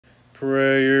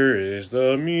Prayer is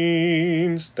the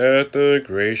means that the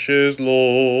gracious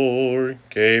Lord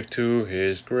gave to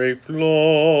his great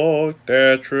flock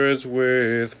that treads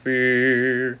with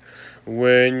fear.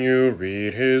 When you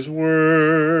read his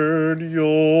word,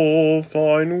 you'll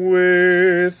find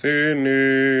within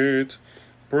it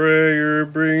prayer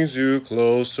brings you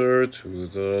closer to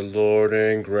the Lord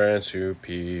and grants you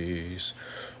peace.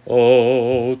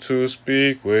 Oh, to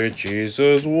speak with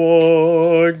Jesus,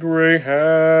 what great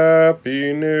happiness,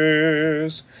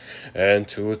 and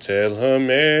to tell him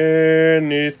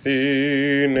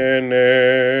anything and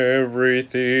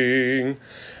everything,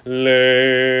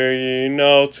 laying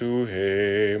out to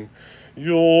him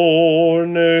your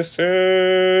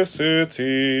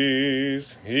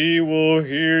necessities. He will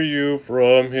hear you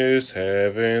from his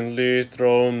heavenly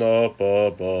throne up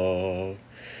above.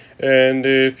 And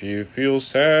if you feel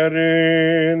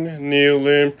saddened, kneel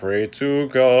and pray to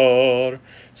God.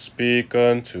 Speak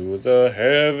unto the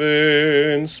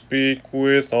heavens, speak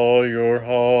with all your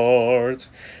heart.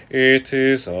 It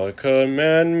is a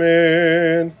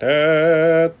commandment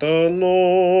that the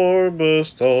Lord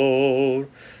bestowed.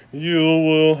 You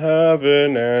will have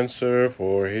an answer,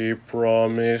 for he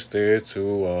promised it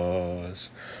to us.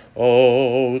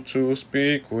 Oh, to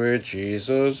speak with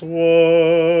Jesus,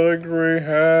 what great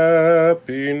happiness,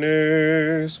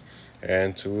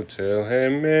 and to tell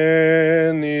him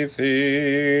anything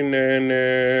and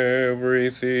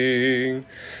everything,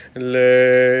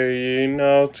 laying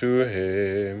out to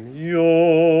him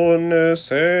your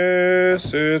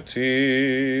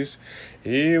necessities.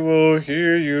 He will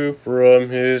hear you from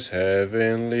his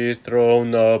heavenly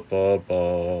throne up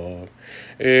above.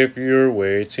 If you're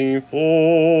waiting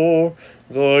for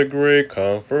the great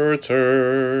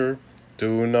Comforter,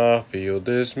 do not feel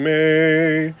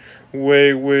dismayed.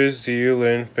 Wait with zeal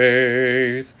and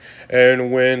faith.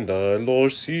 And when the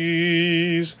Lord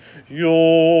sees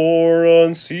your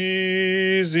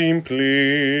unceasing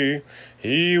plea,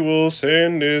 he will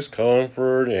send his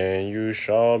comfort, and you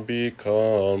shall be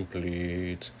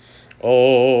complete.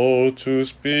 Oh, to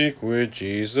speak with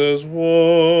Jesus,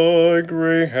 what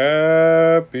great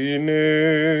happiness,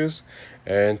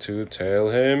 and to tell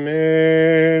him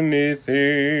anything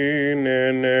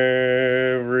and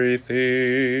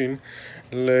everything,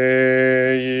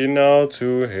 laying out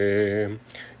to him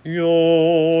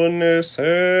your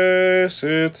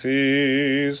necessities.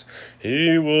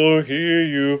 He will hear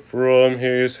you from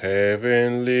his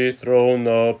heavenly throne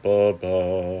up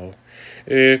above.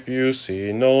 If you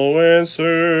see no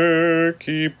answer,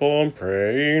 keep on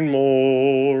praying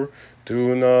more.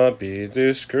 Do not be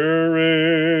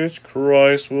discouraged,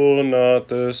 Christ will not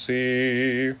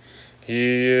deceive.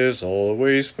 He is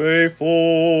always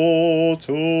faithful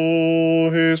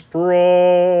to his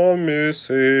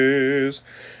promises.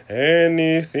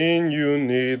 Anything you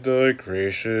need, the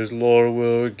gracious Lord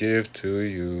will give to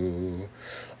you.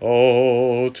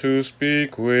 Oh, to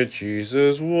speak with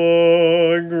Jesus,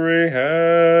 what great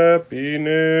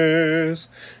happiness,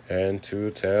 and to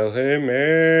tell him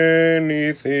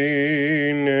anything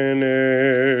and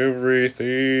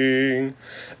everything,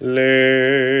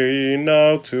 laying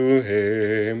out to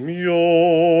him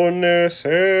your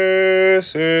necessities.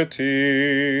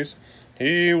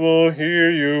 He will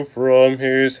hear you from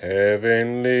his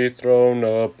heavenly throne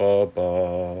up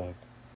above.